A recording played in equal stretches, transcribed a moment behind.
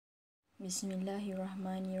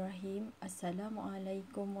Bismillahirrahmanirrahim.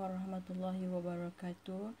 Assalamualaikum warahmatullahi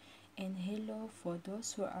wabarakatuh. And hello for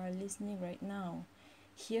those who are listening right now.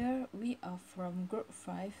 Here we are from Group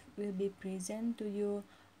 5. Will be present to you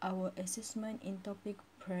our assessment in topic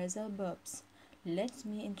phrasal verbs. Let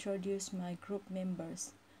me introduce my group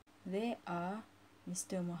members. They are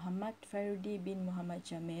Mr. Muhammad Farudi bin Muhammad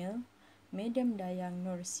Jamil, Madam Dayang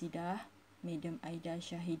Nur Sidah, Madam Aida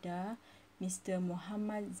Shahida, Mr.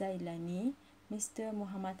 Muhammad Zailani, Mr.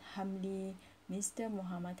 Muhammad Hamli, Mr.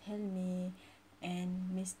 Muhammad Helmi, and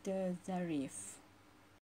Mr. Zarif.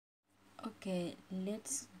 Okay,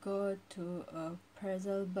 let's go to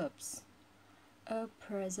phrasal verbs. A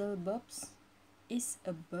phrasal verbs is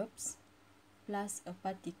a verbs plus a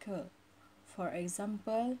particle. For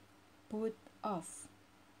example, put off.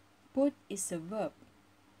 Put is a verb.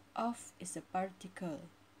 Off is a particle.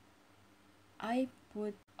 I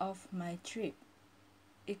put off my trip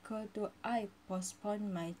equal to I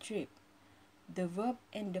postpone my trip. The verb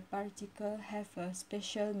and the particle have a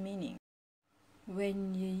special meaning.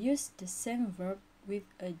 When you use the same verb with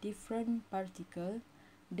a different particle,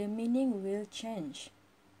 the meaning will change.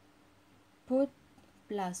 Put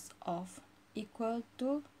plus off equal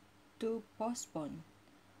to postpone.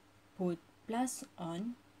 Put plus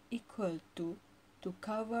on equal to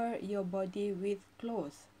cover your body with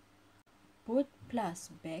clothes. Put plus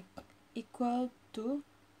back equal to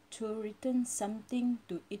return something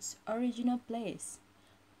to its original place.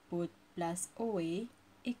 Put plus away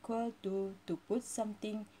equal to put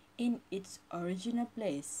something in its original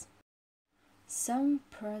place. Some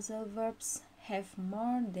phrasal verbs have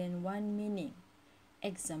more than one meaning.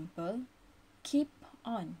 Example, keep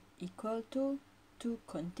on equal to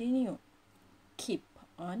continue. Keep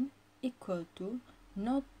on equal to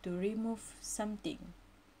not to remove something.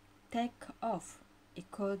 Take off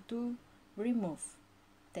equal to remove.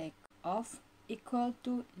 Take off equal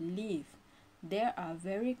to leave. They are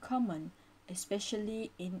very common,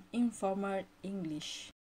 especially in informal English.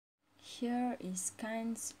 Here is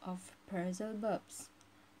kinds of phrasal verbs.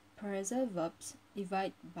 Phrasal verbs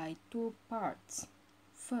divide by two parts.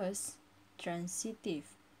 First,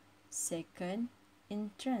 transitive. Second,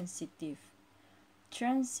 intransitive.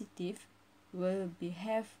 Transitive will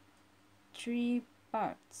have three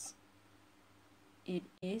parts. It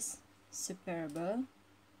is separable,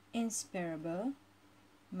 inseparable,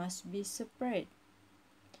 must be separate.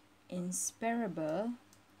 Inseparable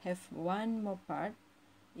have one more part.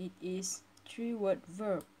 It is three-word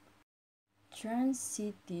verb.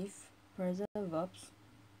 Transitive phrasal verbs.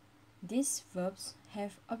 These verbs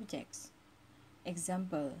have objects.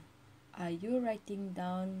 Example, are you writing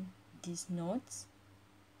down these notes?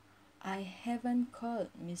 I haven't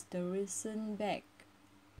called Mr. Wilson back.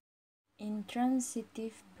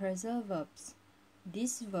 Intransitive phrasal verbs.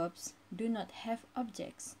 These verbs do not have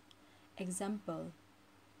objects. Example,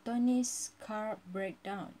 Tony's car broke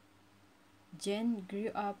down. Jane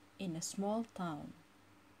grew up in a small town.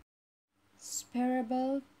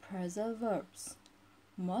 Separable phrasal verbs.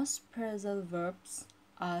 Most phrasal verbs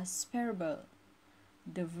are separable.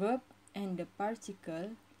 The verb and the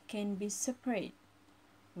particle can be separate.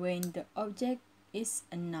 When the object is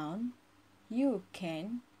a noun, you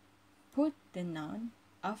can put the noun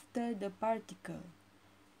after the particle.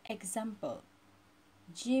 Example,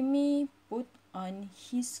 Jimmy put on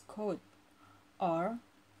his coat, or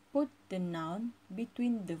put the noun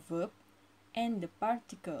between the verb and the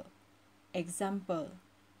particle. Example,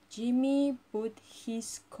 Jimmy put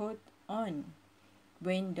his coat on.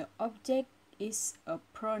 When the object is a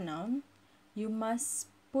pronoun, you must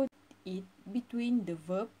put it between the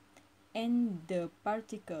verb and the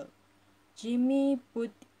particle. Jimmy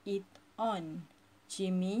put it on.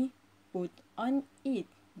 Jimmy put on it.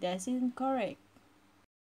 That's incorrect.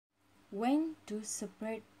 When to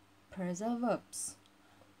separate phrasal verbs?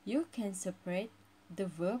 You can separate the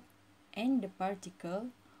verb and the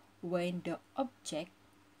particle when the object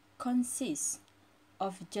consists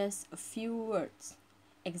of just a few words.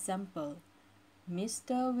 Example,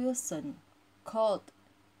 Mr. Wilson called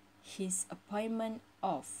his appointment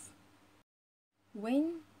off.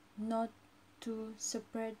 When not to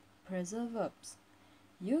separate phrasal verbs?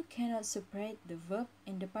 You cannot separate the verb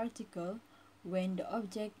and the particle when the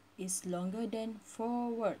object is longer than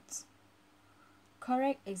 4 words.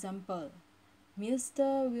 Correct example,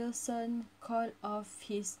 Mr. Wilson called off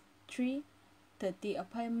his 3:30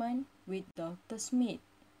 appointment with Dr. Smith.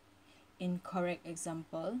 Incorrect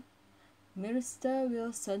example, Mr.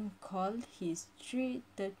 Wilson called his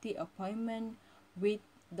 3:30 appointment with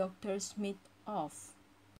Dr. Smith off.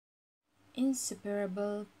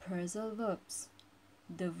 Inseparable phrasal verbs.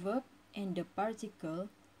 The verb and the particle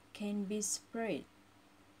can be spread.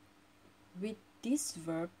 With these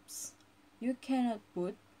verbs, you cannot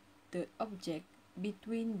put the object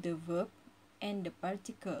between the verb and the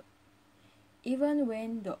particle, even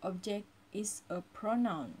when the object is a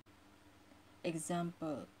pronoun.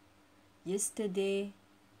 Example: yesterday,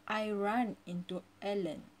 I ran into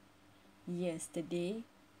Alan. Yesterday,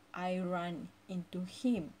 I ran into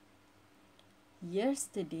him.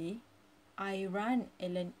 Yesterday, I ran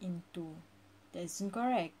Alan into. That's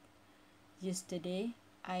incorrect. Yesterday,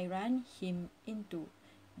 I ran him into.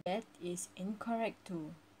 That is incorrect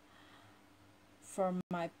too. For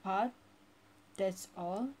my part, that's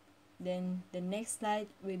all. Then the next slide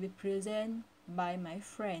will be presented by my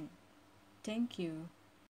friend. Thank you.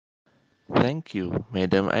 Thank you,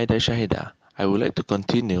 Madam Aida Shahida. I would like to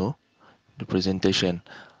continue the presentation.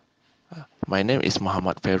 My name is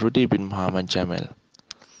Muhammad Ferudi bin Muhammad Jamil.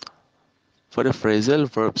 For the phrasal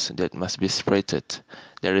verbs that must be separated,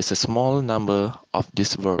 there is a small number of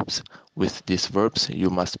these verbs. With these verbs, you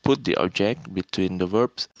must put the object between the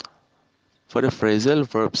verbs. For the phrasal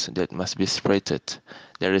verbs that must be separated,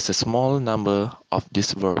 there is a small number of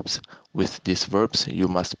these verbs. With these verbs, you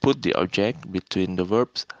must put the object between the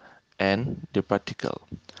verbs and the particle.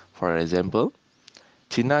 For example,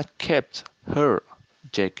 Tina kept her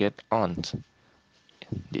jacket on.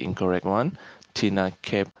 The incorrect one, Tina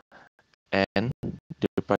kept and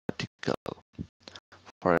the particle.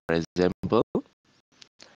 For example,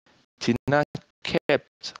 Tina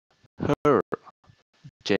kept her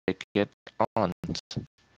jacket on.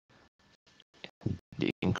 The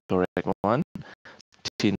incorrect one,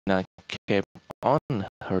 Tina kept on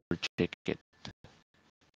her jacket.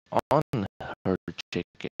 On her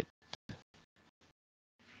jacket.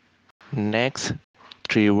 Next,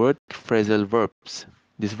 three-word phrasal verbs.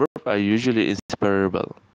 These verbs are usually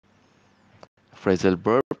inseparable. Phrasal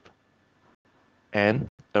verb and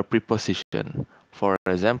a preposition. For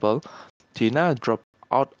example, Tina dropped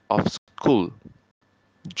out of school.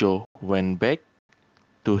 Joe went back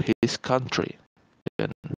to his country.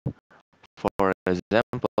 Then, for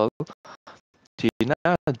example, Tina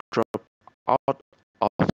dropped out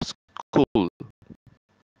of school.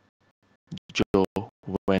 Joe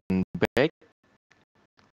went back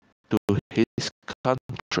to his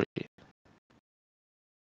country.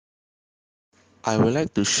 I would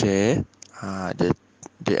like to share the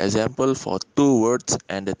example for two words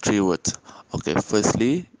and the three words. Okay,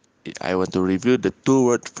 firstly, I want to review the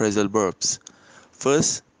two-word phrasal verbs.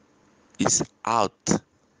 First is out.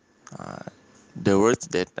 The words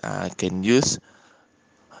that can use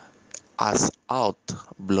as out,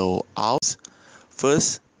 blow out.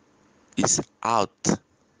 First is out.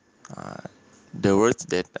 The words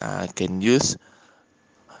that can use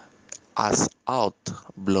as out,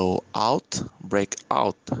 blow out, break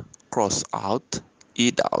out, cross out,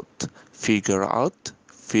 eat out, figure out,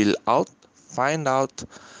 fill out, find out,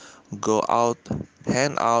 go out,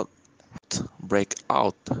 hand out, break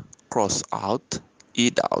out, cross out,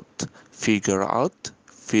 eat out, figure out,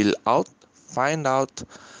 fill out, find out,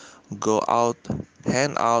 go out,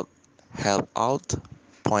 hand out, help out,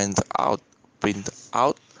 point out, print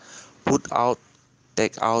out, put out,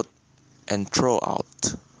 take out, and throw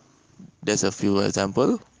out. There's a few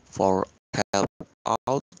examples for help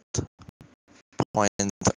out, point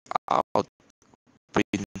out,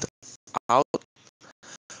 print out,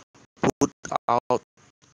 put out,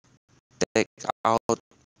 take out,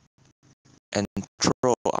 and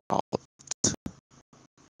throw out.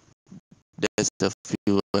 There's a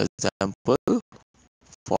few examples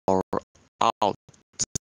for out,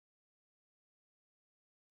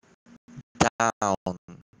 down,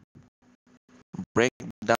 break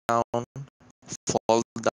down, fall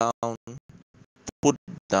down, put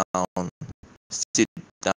down, sit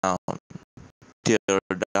down, tear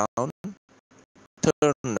down,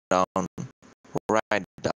 turn down, write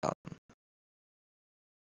down.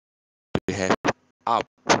 We have up,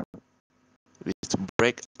 which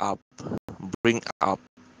break up, bring up,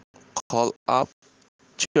 call up,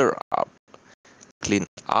 cheer up, clean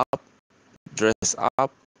up, dress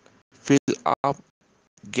up, fill up,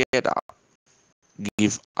 get up,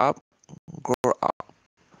 give up, grow up,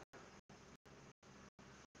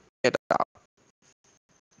 get up,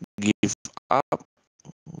 give up,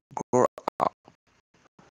 grow up.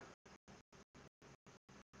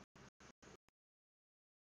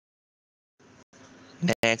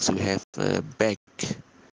 Next, we have back,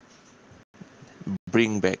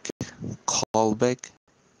 bring back, call back,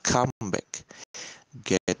 come back,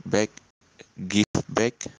 get back, give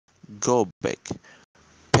back, go back,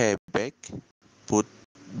 pay back, put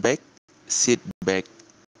back, sit back,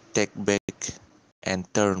 take back,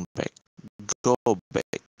 and turn back, go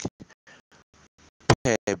back.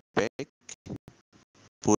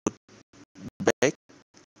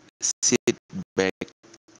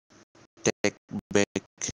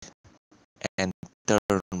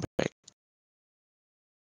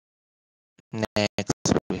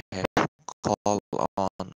 Next, we have call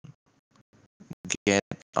on, get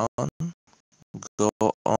on, go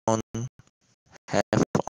on, have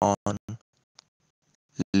on,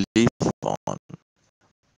 leave on,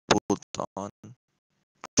 put on,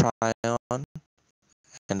 try on,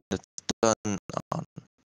 and turn on.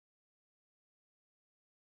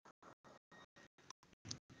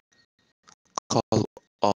 Call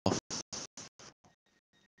off,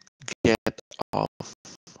 get off,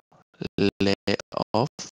 lay off,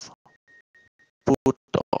 put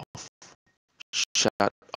off,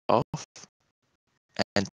 shut off,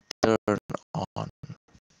 and turn on.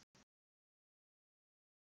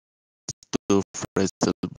 The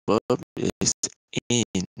phrasal verb is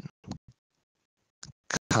in,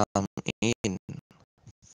 come in,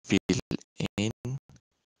 fill in,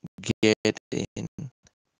 get in,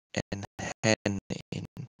 and hand in.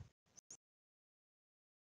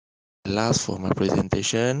 Last for my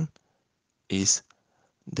presentation is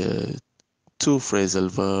the two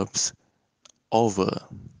phrasal verbs over,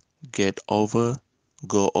 get over,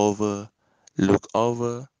 go over, look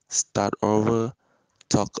over, start over,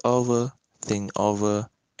 talk over, think over,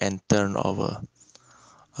 and turn over.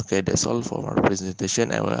 Okay, that's all for my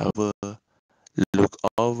presentation. I will over, look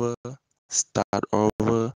over, start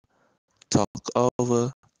over, talk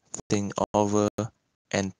over, think over,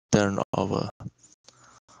 and turn over.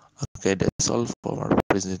 Okay, that's all for my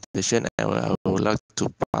presentation. I would like to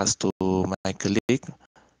pass to my colleague,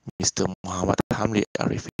 Mr. Muhammad Hamli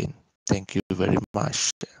Arifin. Thank you very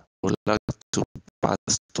much. I would like to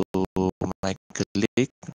pass to my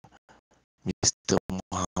colleague, Mr.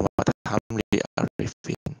 Muhammad Hamli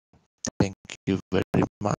Arifin. Thank you very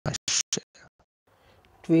much.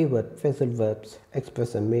 Three-word phrasal verbs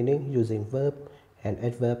express a meaning using verb, an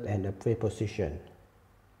adverb, and a preposition.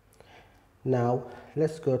 Now,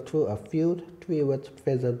 let's go through a few three-word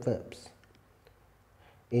phrasal verbs.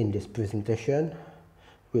 In this presentation,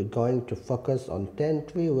 we're going to focus on 10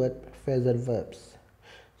 three-word phrasal verbs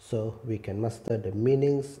so we can master the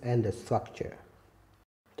meanings and the structure.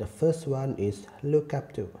 The first one is look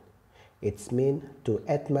up to. It means to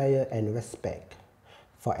admire and respect.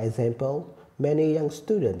 For example, many young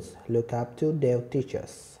students look up to their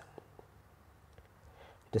teachers.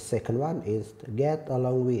 The second one is get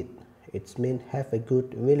along with. It means have a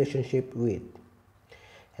good relationship with.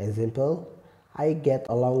 Example, I get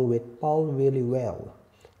along with Paul really well.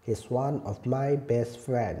 He's one of my best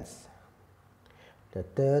friends. The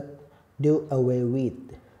third, do away with.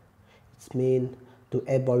 It means to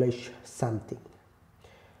abolish something.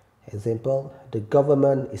 Example, the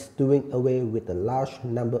government is doing away with a large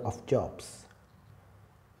number of jobs.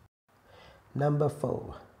 Number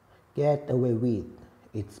 4, get away with.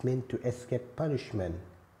 It means to escape punishment.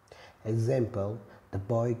 Example, the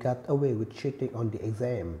boy got away with cheating on the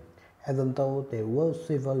exam, even though there were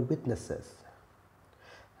several witnesses.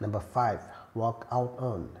 Number 5, walk out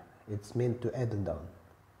on. It means to abandon.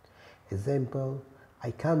 Example, I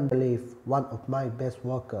can't believe one of my best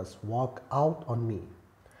workers walked out on me.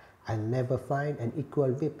 I'll never find an equal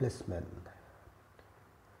replacement.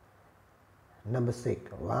 Number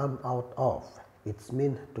 6, run out of. It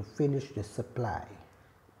means to finish the supply.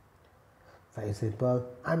 For example,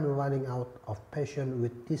 I'm running out of patience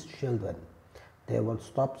with these children. They won't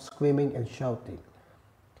stop screaming and shouting.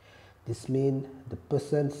 This means the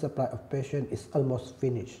person's supply of patience is almost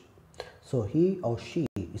finished, so he or she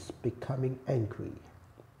is becoming angry.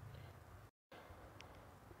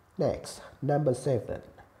 Next, number 7,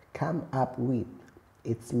 come up with.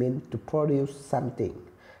 It means to produce something,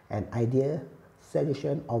 an idea,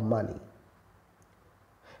 suggestion, or money.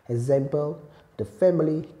 Example, the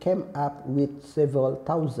family came up with several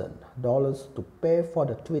 $1,000s to pay for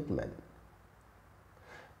the treatment.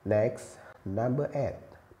 Next, number 8,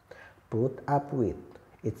 put up with.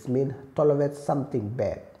 It means tolerate something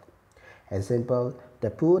bad. Example, the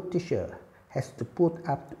poor teacher has to put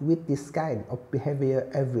up with this kind of behavior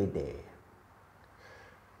every day.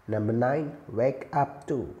 Number 9, wake up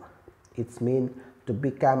to. It means to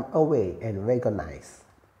become aware and recognize.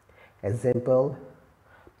 Example,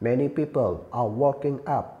 many people are waking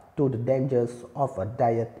up to the dangers of a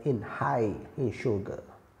diet high in sugar.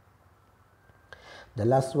 The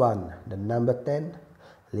last one, the number 10,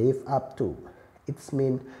 live up to. It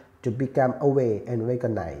means to become aware and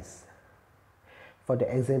recognize. For the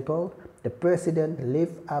example, the president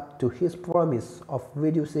lived up to his promise of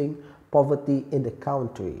reducing poverty in the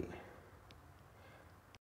country.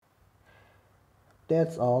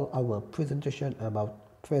 That's all our presentation about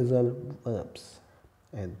phrasal verbs,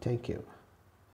 and thank you.